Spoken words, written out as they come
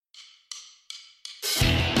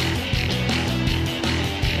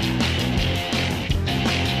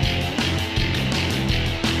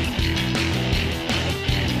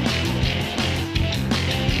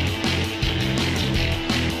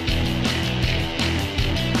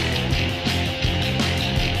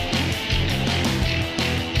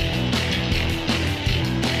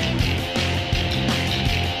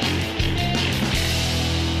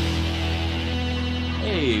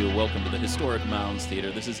historic Mounds Theater.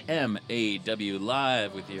 This is MAW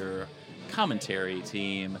Live with your commentary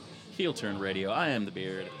team, Heel Turn Radio. I am the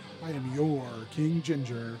Beard. I am your King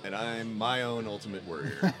Ginger. And I'm my own Ultimate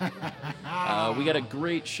Warrior. We got a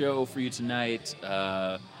great show for you tonight.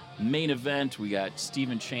 Main event, we got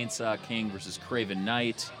Steven Chainsaw King versus Craven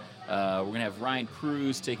Knight. We're going to have Ryan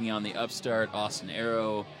Cruz taking on the upstart Austin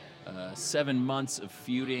Arrow. 7 months of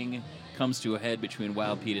feuding comes to a head between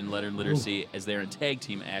Wild Pete and Leonard Literacy as they're in tag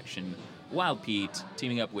team action. Wild Pete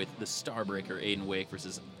teaming up with the Starbreaker Aiden Wake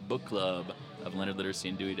versus Book Club of Leonard Literacy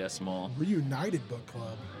and Dewey Decimal. Reunited Book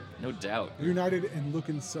Club. No doubt. Reunited and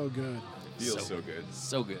looking so good. Feels so good.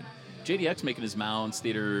 So good. JDX making his Mounds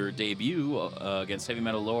Theater debut against Heavy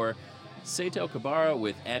Metal Lore. Seito Kabara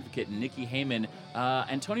with Advocate Nikki Heyman.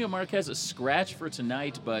 Antonio Marquez a scratch for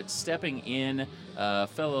tonight, but stepping in,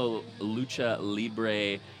 fellow Lucha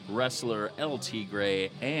Libre wrestler El Tigre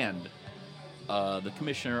and the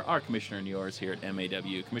commissioner, our commissioner and yours here at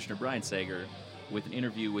MAW, Commissioner Brian Sager, with an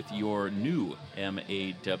interview with your new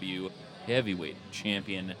MAW heavyweight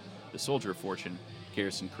champion, the Soldier of Fortune,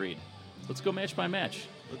 Garrison Creed. Let's go match by match.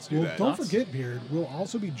 Let's do that. Don't forget, Beard, we'll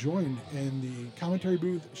also be joined in the commentary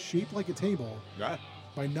booth shaped like a table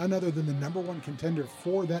by none other than the #1 contender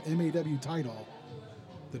for that MAW title,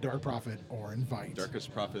 the Dark Prophet, Orin Veidt.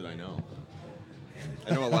 Darkest prophet I know.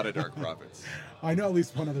 I know a lot of dark prophets. I know at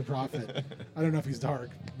least one other prophet. I don't know if he's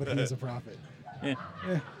dark, but he is a prophet. Yeah.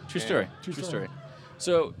 Eh, True story. True True story. story.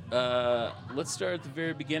 So let's start at the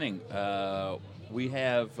very beginning. We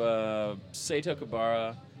have Seito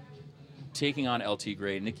Kabara taking on El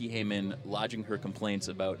Tigre, Nikki Heyman lodging her complaints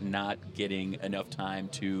about not getting enough time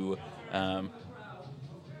to...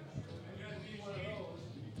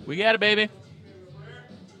 we got it, baby.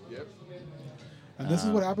 Yep. And this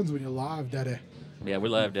is what happens when you're live, Daddy. Yeah, we're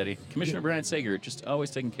live, Daddy. Commissioner Brian Sager, just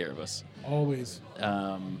always taking care of us. Always.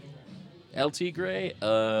 El Tigre,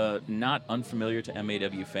 not unfamiliar to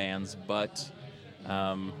MAW fans, but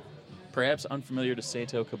perhaps unfamiliar to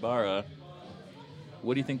Seito Kabara.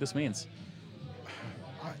 What do you think this means?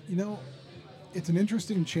 It's an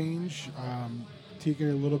interesting change.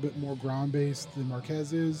 Tigre a little bit more ground-based than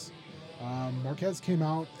Marquez is. Marquez came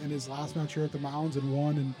out in his last match here at the Mounds and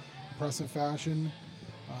won in impressive fashion.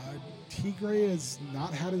 Tigre has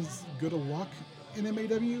not had as good a luck in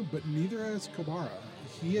MAW, but neither has Kabara.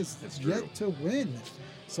 He has yet to win.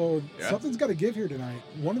 So something's got to give here tonight.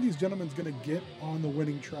 One of these gentlemen's going to get on the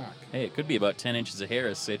winning track. Hey, it could be about 10 inches of hair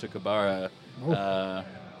as Seito Kabara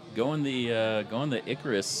going the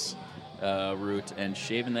Icarus route and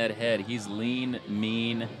shaving that head. He's lean,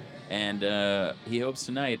 mean, and he hopes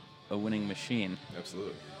tonight a winning machine.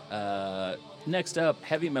 Absolutely. Next up,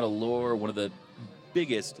 Heavy Metal Lore, one of the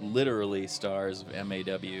biggest, literally, stars of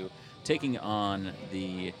MAW, taking on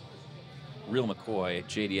the Real McCoy,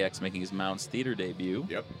 JDX, making his Mounds Theater debut.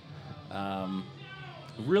 Yep.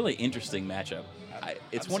 Really interesting matchup.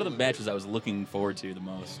 It's one of the matches I was looking forward to the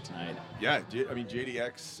most tonight. Yeah,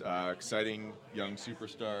 JDX, exciting young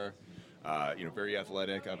superstar, very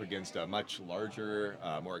athletic, up against a much larger,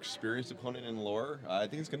 more experienced opponent in Lore. I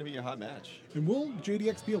think it's going to be a hot match. And will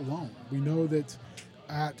JDX be alone? We know that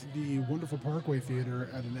at the Wonderful Parkway Theater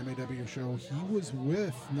at an MAW show, he was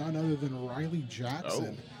with none other than Riley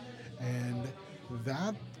Jackson. And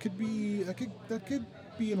that could be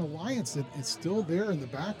an alliance that is still there in the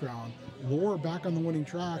background. Lore back on the winning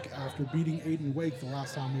track after beating Aiden Wake the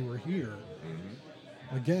last time we were here.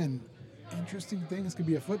 Mm-hmm. Again, interesting things could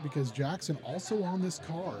be afoot because Jackson also on this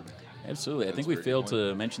card. Absolutely. I think we failed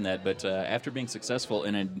to mention that, but after being successful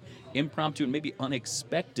in an impromptu and maybe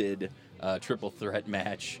unexpected triple threat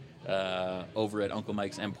match over at Uncle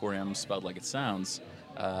Mike's Emporium, spelled like it sounds,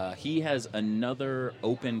 he has another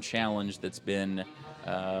open challenge that's been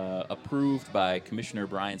approved by Commissioner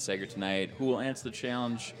Brian Sager tonight. Who will answer the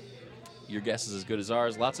challenge? Your guess is as good as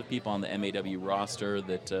ours. Lots of people on the MAW roster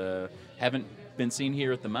that haven't been seen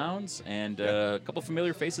here at the Mounds, and a couple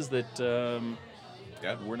familiar faces that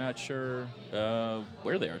we're not sure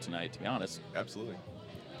where they are tonight, to be honest. Absolutely.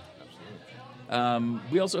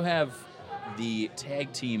 We also have the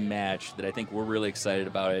tag team match that I think we're really excited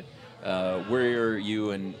about it. Where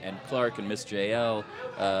you and Clark and Miss JL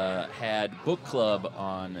had Book Club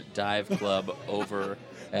on Dive Club over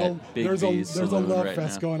at Big There's B's a Saloon love right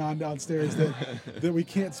fest now. going on downstairs that we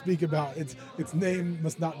can't speak about. Its name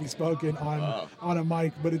must not be spoken on a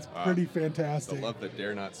mic, but it's pretty fantastic. The love that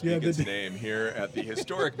dare not speak its name here at the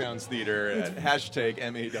historic Mounds Theater at hashtag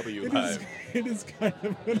MAW Live. It is kind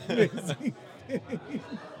of an amazing thing.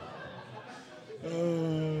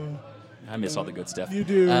 I miss all the good stuff. You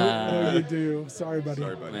do. You do. Sorry, buddy.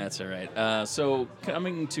 That's all right. So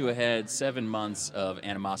coming to a head, 7 months of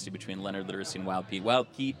animosity between Leonard Literacy and Wild Pete. Wild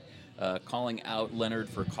Pete calling out Leonard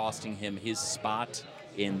for costing him his spot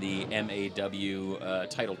in the MAW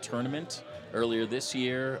title tournament earlier this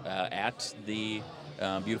year at the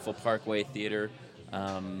beautiful Parkway Theater.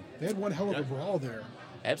 They had one hell of a brawl there.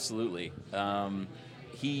 Absolutely.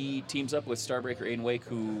 He teams up with Starbreaker Aiden Wake,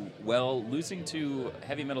 who, well, losing to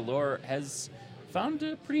Heavy Metal Lore, has found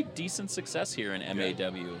a pretty decent success here in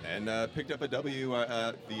MAW. And picked up a W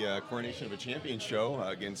at the Coronation of a Champion show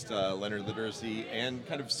against Leonard Literacy and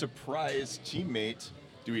kind of surprise teammate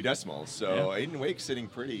Dewey Decimals. So Aiden Wake sitting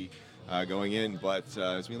pretty going in, but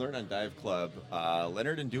as we learned on Dive Club,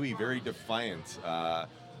 Leonard and Dewey very defiant.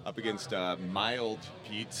 Up against Mild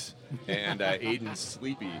Pete and Aiden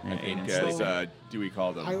Sleepy, I think, as Dewey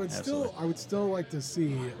called him. I would still like to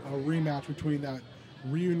see a rematch between that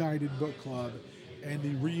reunited book club and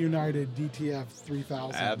the reunited DTF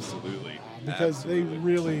 3000. Absolutely. Because they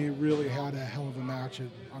really, really had a hell of a match at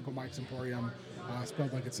Uncle Mike's Emporium.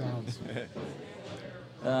 Spelled like it sounds.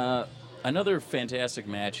 Another fantastic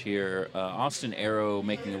match here. Austin Arrow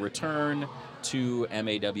making a return to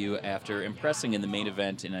MAW after impressing in the main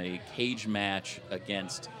event in a cage match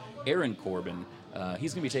against Aaron Corbin.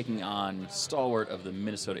 He's going to be taking on stalwart of the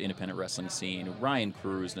Minnesota independent wrestling scene, Ryan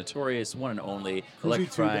Cruz, notorious, one and only,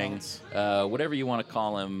 electrifying, whatever you want to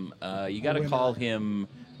call him. You got to call him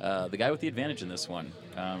the guy with the advantage in this one.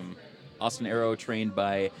 Austin Arrow, trained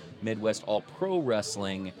by Midwest All-Pro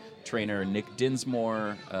Wrestling trainer Nick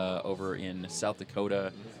Dinsmore over in South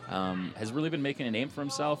Dakota, has really been making a name for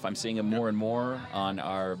himself. I'm seeing him more and more on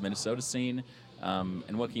our Minnesota scene.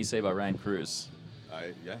 And what can you say about Ryan Cruz?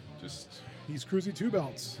 He's Cruzy Two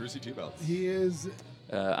Belts. Cruzy Two Belts. He is.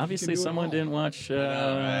 Obviously, someone didn't watch.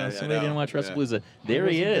 Somebody didn't watch WrestlePalooza. There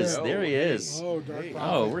he is. There he is. Oh, Dark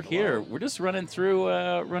Prophet. Oh, we're here. We're just running through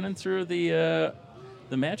the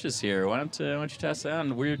matches here. Why don't you toss that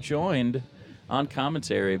on? We're joined on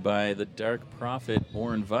commentary by the Dark Prophet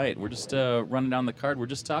or Invite. We're just running down the card. We're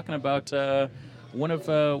just talking about one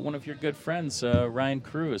of your good friends, Ryan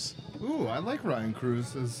Cruz. Ooh, I like Ryan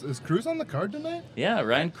Cruz. Is Cruz on the card tonight? Yeah,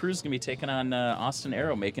 Ryan Cruz is going to be taking on Austin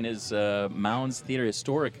Arrow, making his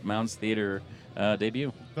historic Mounds Theater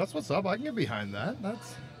debut. That's what's up. I can get behind that.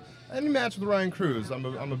 That's any match with Ryan Cruz. I'm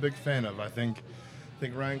a big fan of. I think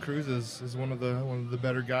Ryan Cruz is one of the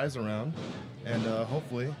better guys around, and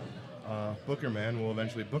hopefully Booker Man will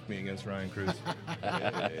eventually book me against Ryan Cruz.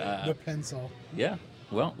 The pencil. Yeah.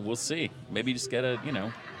 Well, we'll see. Maybe you just gotta,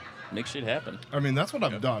 make shit happen. I mean, that's what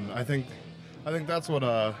I've done. I think that's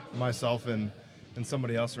what myself and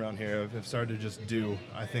somebody else around here have started to just do.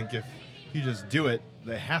 I think if you just do it,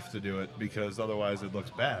 they have to do it because otherwise it looks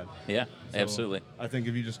bad. Yeah, so absolutely. I think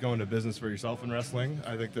if you just go into business for yourself in wrestling,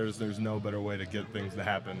 I think there's no better way to get things to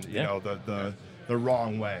happen. You know, the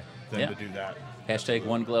wrong way than to do that. Hashtag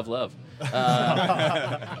one glove love.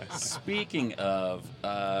 Speaking of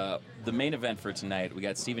the main event for tonight, we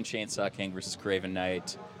got Steven Chainsaw King versus Craven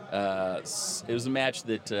Knight. It was a match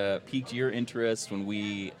that piqued your interest when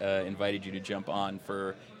we invited you to jump on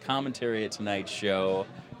for commentary at tonight's show.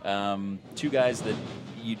 Two guys that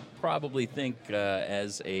you'd probably think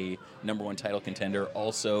as a number one title contender,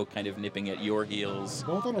 also kind of nipping at your heels.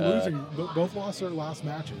 Both on a losing. Both lost their last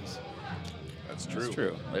matches. That's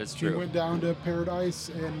true. That's He true. went down to Paradise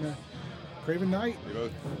and Craven Knight.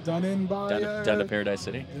 Done in by down to Paradise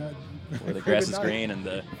City, where the grass is green and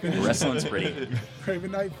the wrestling's pretty.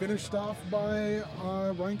 Craven Knight finished off by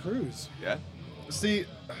Ryan Cruz. Yeah. See,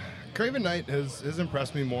 Craven Knight has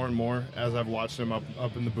impressed me more and more as I've watched him up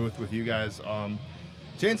in the booth with you guys.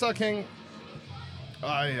 Chainsaw King,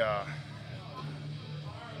 I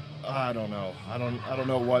don't know. I don't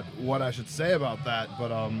know what I should say about that,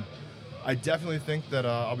 but I definitely think that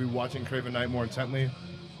I'll be watching Craven Knight more intently.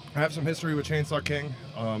 I have some history with Chainsaw King.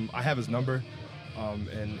 I have his number.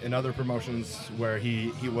 In other promotions where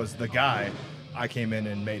he was the guy, I came in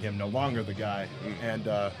and made him no longer the guy. And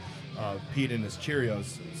Pete and his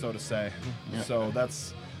Cheerios, so to say. Yeah. So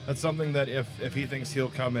that's something that if he thinks he'll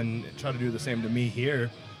come and try to do the same to me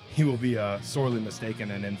here, he will be sorely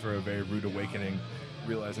mistaken and in for a very rude awakening,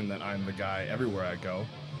 realizing that I'm the guy everywhere I go.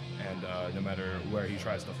 And no matter where he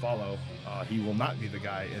tries to follow, he will not be the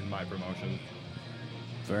guy in my promotion.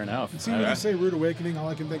 Fair enough. See, when you say rude awakening, all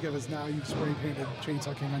I can think of is now you've spray painted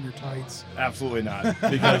Chainsaw King on your tights. Absolutely not,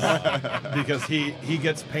 because he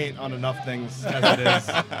gets paint on enough things as it is.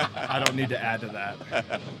 I don't need to add to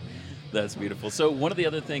that. That's beautiful. So one of the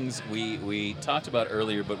other things we talked about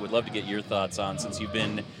earlier, but would love to get your thoughts on, since you've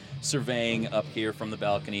been surveying up here from the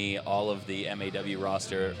balcony all of the MAW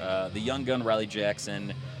roster, the young gun Riley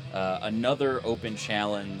Jackson, another open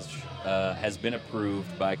challenge has been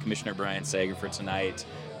approved by Commissioner Brian Sager for tonight.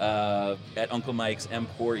 At Uncle Mike's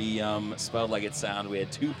Emporium, spelled like it sounded, we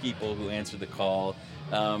had 2 people who answered the call.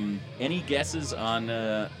 Any guesses on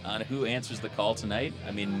who answers the call tonight?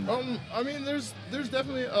 I mean, there's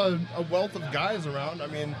definitely a wealth of guys around. I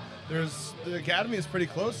mean, the academy is pretty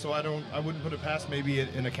close, so I wouldn't put it past maybe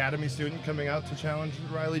an academy student coming out to challenge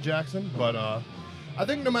Riley Jackson. But I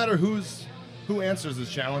think no matter who answers this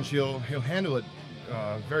challenge, he'll handle it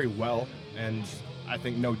very well, and I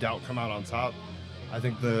think no doubt come out on top. I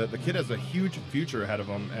think the kid has a huge future ahead of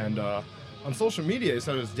him, and on social media he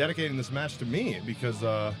said he was dedicating this match to me because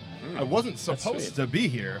I wasn't supposed to be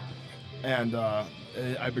here, and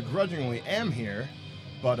I begrudgingly am here,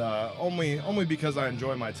 but only because I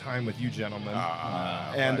enjoy my time with you gentlemen,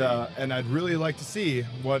 and I'd really like to see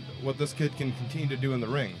what this kid can continue to do in the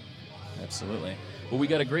ring. Absolutely. Well, we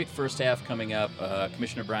got a great first half coming up.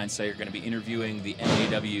 Commissioner Brian Sager going to be interviewing the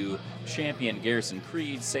MAW champion Garrison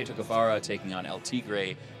Creed, Seito Kabara taking on El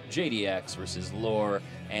Tigre, JDX versus Lore,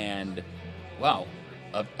 and wow,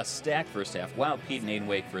 a stacked first half. Wild Pete and Aiden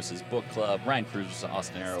Wake versus Book Club, Ryan Cruz versus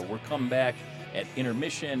Austin Arrow. We're coming back at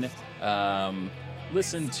intermission.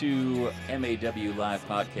 Listen to MAW Live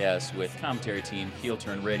podcast with commentary team, Heel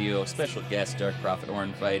Turn Radio, special guest Dark Prophet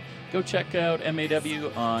Orin Fight. Go check out MAW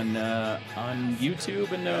on YouTube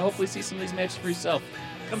and hopefully see some of these matches for yourself.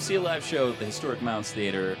 Come see a live show at the historic Mounds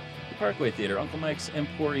Theater, the Parkway Theater, Uncle Mike's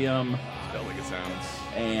Emporium. Spelled like it sounds.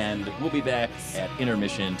 And we'll be back at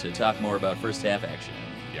intermission to talk more about first half action.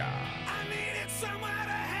 Yeah.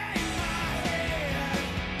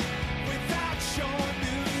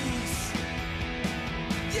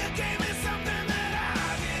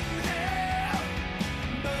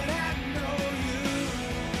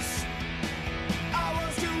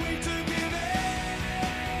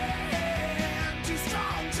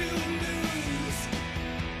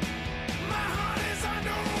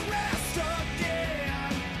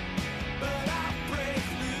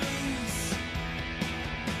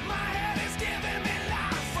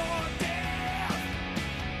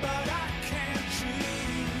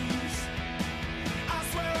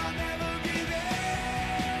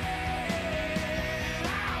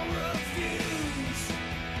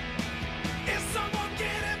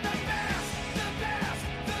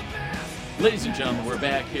 Ladies and gentlemen, we're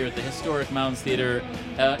back here at the historic Mounds Theater.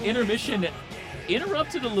 Intermission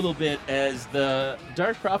interrupted a little bit as the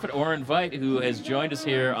Dark Prophet Orin Veit, who has joined us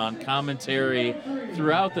here on commentary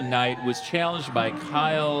throughout the night, was challenged by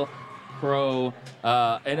Kyle Crow.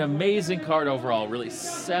 An amazing card overall, really.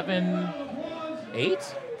 7,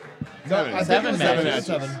 8? Seven matches.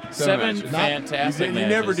 Seven fantastic matches. You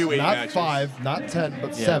never do 8 not matches. 5, not 10,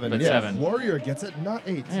 but 7. But yeah. 7. Warrior gets it, not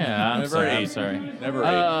 8. Yeah, I'm sorry. Never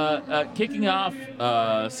 8. Kicking off,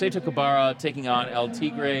 Seito Kabara taking on El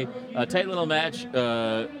Tigre. A tight little match.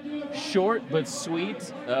 Short but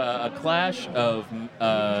sweet. A clash of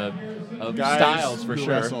styles for sure.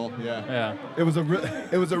 Wrestle, yeah. It was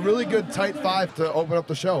a really good tight 5 to open up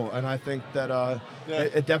the show, and I think that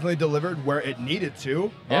it definitely delivered where it needed to.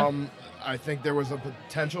 Yeah. I think there was a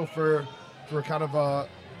potential for kind of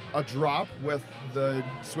a drop with the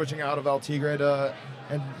switching out of El Tigre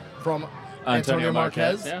from Antonio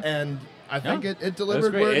Marquez, yeah. and I think it That was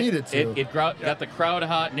delivered great. where it needed to. It got the crowd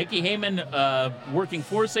hot. Nikki Heyman working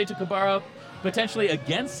for Seito Kabara, potentially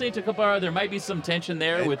against Seito Kabara. There might be some tension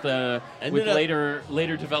there with later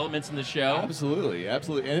developments in the show. Absolutely.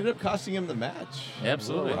 Ended up costing him the match.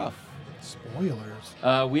 Absolutely. A little rough.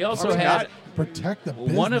 Spoilers. We also had Protect the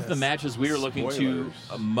business. one of the matches we were looking to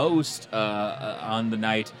most on the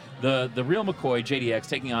night. The Real McCoy, JDX,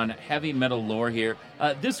 taking on Heavy Metal Lore here.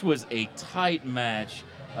 This was a tight match.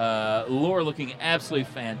 Lore looking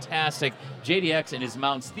absolutely fantastic. JDX in his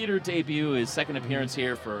Mounds Theater debut, his second appearance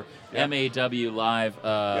here for MAW Live.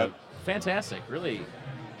 Fantastic, really.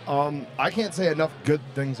 I can't say enough good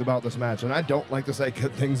things about this match, and I don't like to say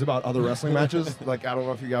good things about other wrestling matches. Like, I don't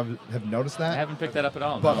know if you guys have noticed that. I haven't picked that up at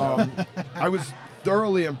all. But I was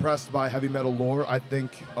thoroughly impressed by Heavy Metal Lore. I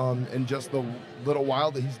think in just the little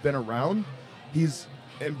while that he's been around, he's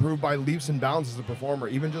improved by leaps and bounds as a performer.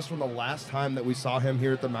 Even just from the last time that we saw him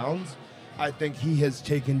here at the Mounds, I think he has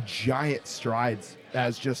taken giant strides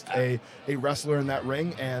as just a wrestler in that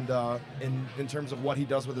ring, and in terms of what he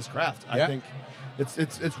does with his craft. I think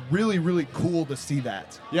it's really, really cool to see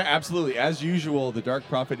that. Yeah, absolutely. As usual, the Dark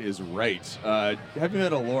Prophet is right. Heavy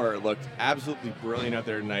Metal Lore looked absolutely brilliant out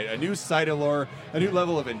there tonight. A new side of Lore, a new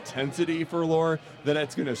level of intensity for Lore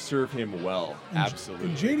that's going to serve him well. Absolutely.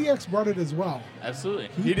 And JDX brought it as well. Absolutely.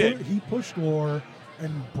 He did. He pushed Lore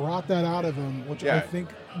and brought that out of him, which I think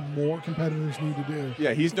more competitors need to do.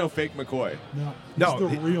 Yeah, he's no fake McCoy. No, he's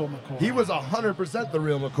the real McCoy. He was 100% the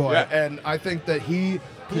real McCoy, and I think that he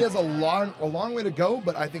has a long way to go,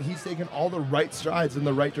 but I think he's taken all the right strides in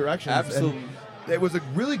the right direction. Absolutely. And it was a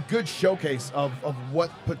really good showcase of what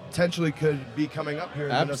potentially could be coming up here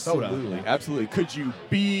in Minnesota. Absolutely. Could you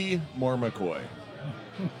be more McCoy?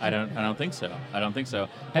 I don't think so.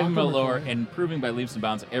 Heavy Metal Lore improving by leaps and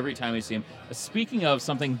bounds every time we see him. Speaking of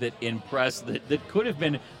something that impressed, that could have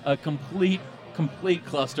been a complete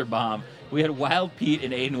cluster bomb. We had Wild Pete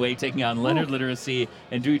and Aiden Wake taking on Leonard Literacy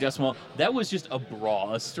and Dewey Decimal. That was just a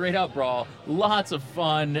brawl, a straight out brawl. Lots of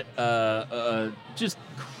fun, just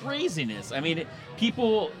craziness. I mean,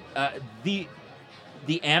 people, the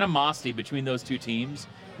animosity between those two teams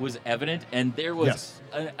was evident, and there was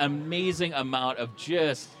an amazing amount of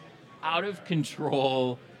just out of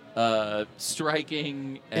control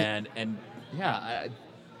striking and I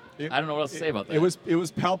don't know what else to say about that. It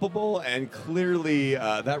was palpable, and clearly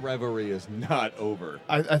that rivalry is not over.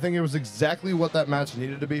 I think it was exactly what that match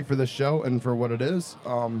needed to be for the show and for what it is.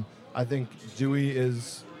 I think Dewey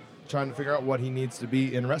is trying to figure out what he needs to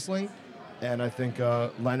be in wrestling, and I think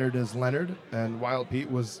Leonard is Leonard, and Wild Pete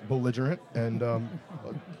was belligerent and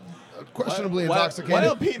questionably intoxicated.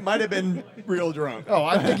 Wild Pete might have been real drunk. Oh,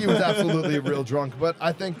 I think he was absolutely real drunk. But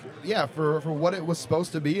I think, for what it was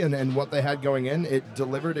supposed to be and what they had going in, it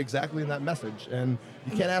delivered exactly in that message. And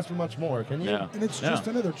you can't ask for much more, can you? Yeah. And it's just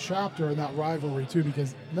another chapter in that rivalry, too,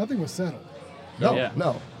 because nothing was settled. No,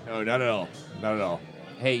 No, not at all. Not at all.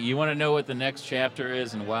 Hey, you want to know what the next chapter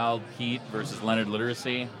is in Wild Pete versus Leonard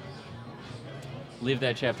Literacy? Leave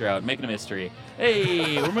that chapter out. Make it a mystery.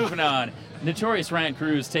 Hey, we're moving on. Notorious Ryan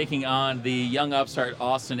Cruz taking on the young upstart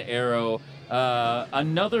Austin Arrow.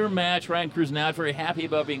 Another match. Ryan Cruz not very happy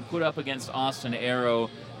about being put up against Austin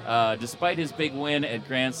Arrow, despite his big win at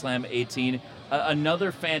Grand Slam 18.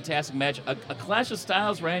 Another fantastic match. A clash of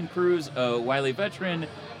styles. Ryan Cruz, wily veteran,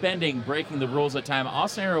 bending, breaking the rules at time.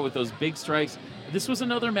 Austin Arrow with those big strikes. This was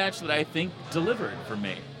another match that I think delivered for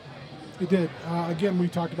me. It did. Again, we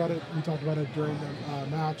talked about it. We talked about it during the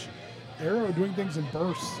match. Arrow doing things in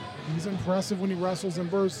bursts. He's impressive when he wrestles in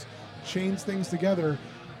bursts, chains things together.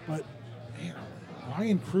 But man,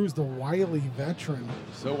 Ryan Cruz, the wily veteran,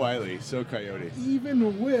 so wily, so coyote.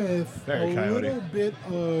 Even with Very coyote. Little bit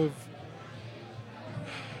of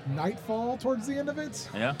nightfall towards the end of it.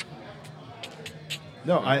 Yeah.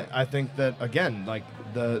 No, I think that, again, like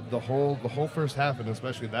the whole first half, and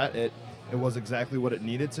especially that, it was exactly what it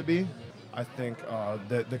needed to be. I think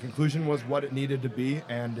the conclusion was what it needed to be,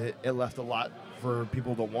 and it left a lot for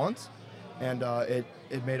people to want. And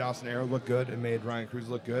it made Austin Arrow look good. It made Ryan Cruz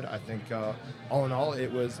look good. I think all in all,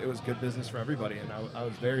 it was good business for everybody, and I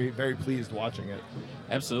was very, very pleased watching it.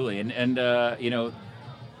 Absolutely. And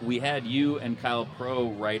we had you and Kyle Pro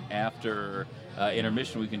right after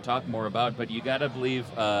intermission we can talk more about, but you got to believe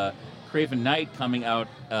Craven Knight coming out,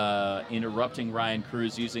 interrupting Ryan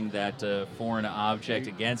Cruz using that foreign object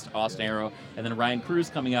against Austin Arrow, and then Ryan Cruz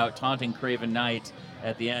coming out taunting Craven Knight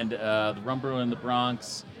at the end. The Rumble in the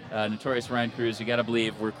Bronx, Notorious Ryan Cruz. You got to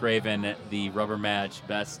believe we're Craven the rubber match,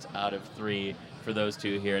 best out of 3 for those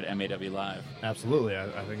two here at MAW Live. Absolutely, I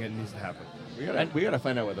think it needs to happen. We gotta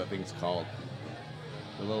find out what that thing's called.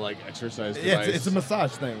 The little exercise device. Yeah, it's a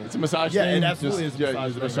massage thing. It's a massage yeah, thing. it absolutely is a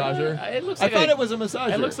massage thing. Massager. It looks I like thought it was a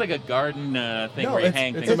massager. It looks like a garden thing No, where you it's-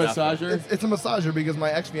 hang it's things a off. massager. It's a massager because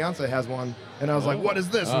my ex-fiance has one, and I was like, "What is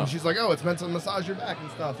this?" Oh. And she's like, "Oh, it's meant to massage your back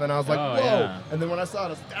and stuff." And I was like, Oh, "Whoa!" yeah. And then when I saw it, I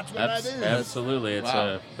was like, "That's what that is." Absolutely, it's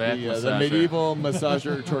Wow. a back the massager. medieval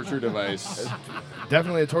massager torture device.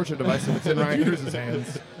 Definitely a torture device if it's in Ryan Cruz's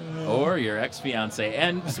hands. Or your ex-fiance.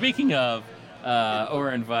 And speaking of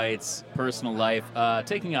or invites personal life,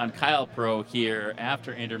 taking on Kyle Pro here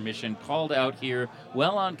after intermission, called out here,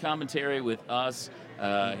 well on commentary with us,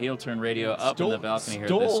 Heel Turn Radio up in the balcony here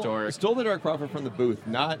at this store. Stole the Dark Prophet from the booth.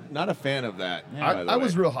 Not a fan of that. Yeah. by the I way.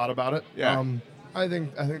 was real hot about it. Yeah. I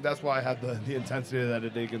think that's why I had the intensity that I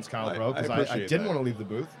did against Kyle Pro, because I appreciate didn't that. want to leave the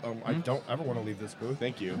booth. I don't ever want to leave this booth.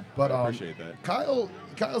 Thank you. But I appreciate that.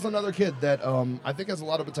 Kyle's another kid that I think has a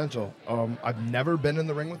lot of potential. I've never been in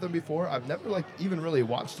the ring with him before. I've never even really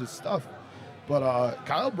watched his stuff. But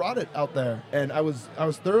Kyle brought it out there, and I was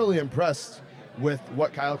thoroughly impressed with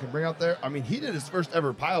what Kyle can bring out there. I mean, he did his first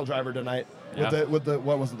ever pile driver tonight Yeah. with the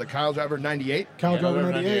what was it, the Kyle driver 98? Kyle Driver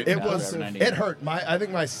 98. It Kyle was Driver 98. it hurt. I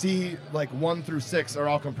think my C like 1 through 6 are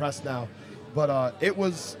all compressed now. But it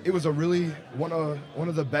was a really one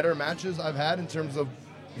of the better matches I've had in terms of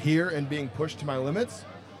here and being pushed to my limits.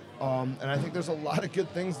 And I think there's a lot of good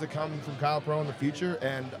things to come from Kyle Pro in the future,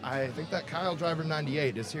 and I think that Kyle Driver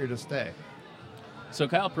 98 is here to stay. So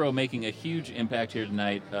Kyle Pro making a huge impact here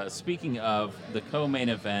tonight. Speaking of the co-main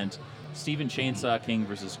event, Steven Chainsaw King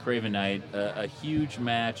versus Craven Knight, a huge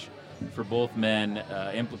match for both men.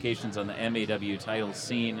 Implications on the MAW title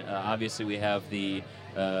scene. Obviously, we have the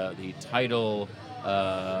title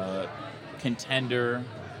contender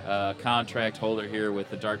contract holder here with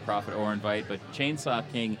the Dark Prophet or Invite, but Chainsaw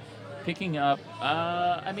King picking up,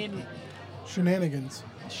 Shenanigans.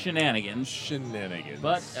 shenanigans.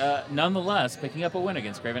 But nonetheless, picking up a win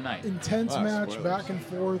against Craven Knight. Intense Wow, match, spoilers. back and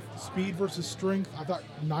forth, speed versus strength. I thought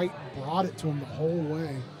Knight brought it to him the whole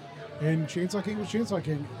way. And Chainsaw King was Chainsaw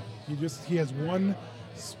King. He has one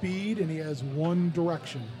speed and he has one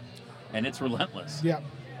direction. And it's relentless. Yeah.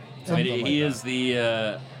 I mean, And- he is the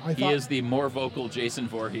I he thought- is the more vocal Jason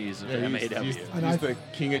Voorhees of Yeah, MAW. he's And I- the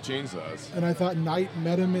king of chainsaws. And I thought Knight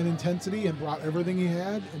met him in intensity and brought everything he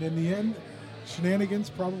had. And in the end, Shenanigans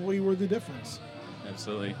probably were the difference.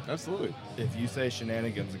 Absolutely. Absolutely. If you say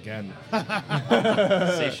shenanigans again,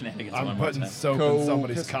 Say shenanigans I'm one more putting time. soap Co- in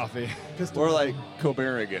somebody's pistol. coffee. Pistol. Or like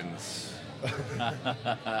Cobarigans.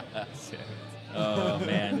 Oh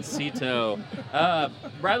man, Cito.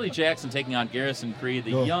 Riley Jackson taking on Garrison Creed,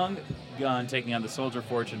 the young gun taking on the Soldier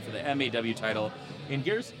Fortune for the MAW title. In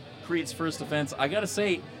Garrison Creed's first defense, I gotta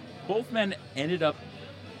say, both men ended up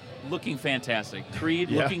looking fantastic. Creed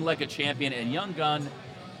looking like a champion, and young gun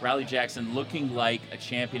Riley Jackson looking like a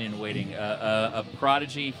champion in waiting. A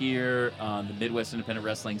prodigy here on the Midwest independent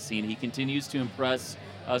wrestling scene. He continues to impress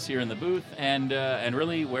us here in the booth and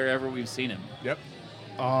really wherever we've seen him. Yep.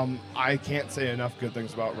 I can't say enough good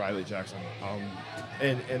things about Riley Jackson.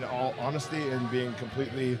 In all honesty, and being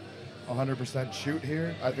completely 100% shoot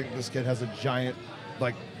here, I think this kid has a giant,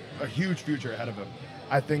 like a huge future ahead of him.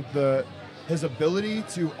 I think his ability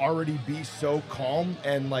to already be so calm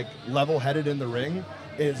and like level-headed in the ring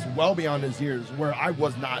is well beyond his years, where I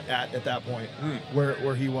was not at that point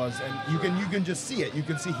where he was. And you can just see it. You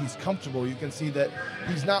can see he's comfortable. You can see that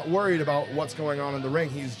he's not worried about what's going on in the ring.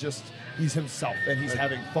 He's himself and he's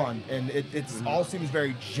having fun, and it's all seems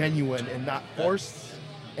very genuine and not forced.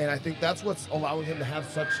 And I think that's what's allowing him to have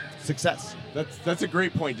such success. That's a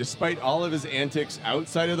great point. Despite all of his antics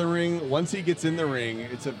outside of the ring, once he gets in the ring,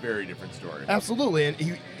 it's a very different story. Absolutely, and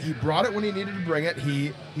he brought it when he needed to bring it.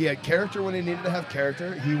 He had character when he needed to have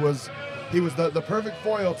character. He was the perfect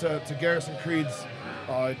foil to Garrison Creed's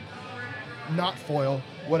not foil,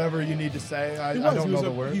 whatever you need to say. I don't know the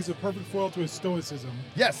word. He's a perfect foil to his stoicism.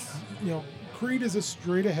 Yes. You know, Creed is a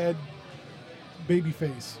straight ahead baby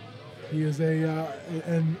face. He is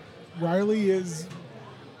and Riley is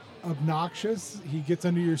obnoxious. He gets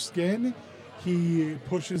under your skin. He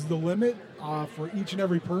pushes the limit for each and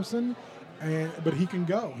every person, but he can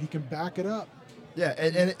go. He can back it up. Yeah,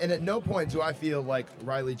 and at no point do I feel like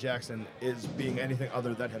Riley Jackson is being anything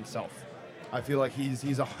other than himself. I feel like he's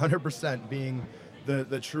 100% being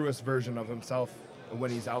the truest version of himself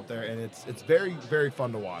when he's out there, and it's very, very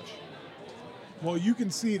fun to watch. Well, you can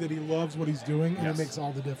see that he loves what he's doing, and Yes. it makes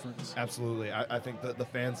all the difference. Absolutely. I think that the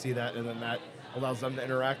fans see that, and then that allows them to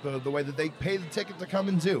interact the way that they pay the ticket to come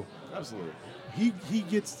and do. Absolutely. He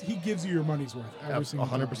gives you your money's worth every single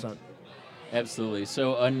time. 100%. Absolutely.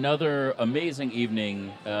 So another amazing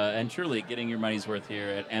evening, and truly getting your money's worth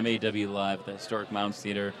here at MAW Live at the historic Mounds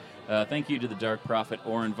Theater. Thank you to the Dark Prophet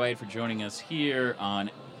or Invite for joining us here on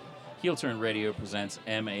Heel Turn Radio presents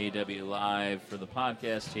MAW Live for the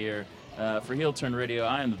podcast here. For Heel Turn Radio,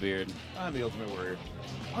 I am the Beard. I'm the Ultimate Warrior.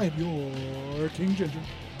 I am your King Ginger.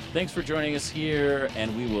 Thanks for joining us here,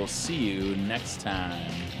 and we will see you next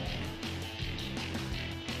time.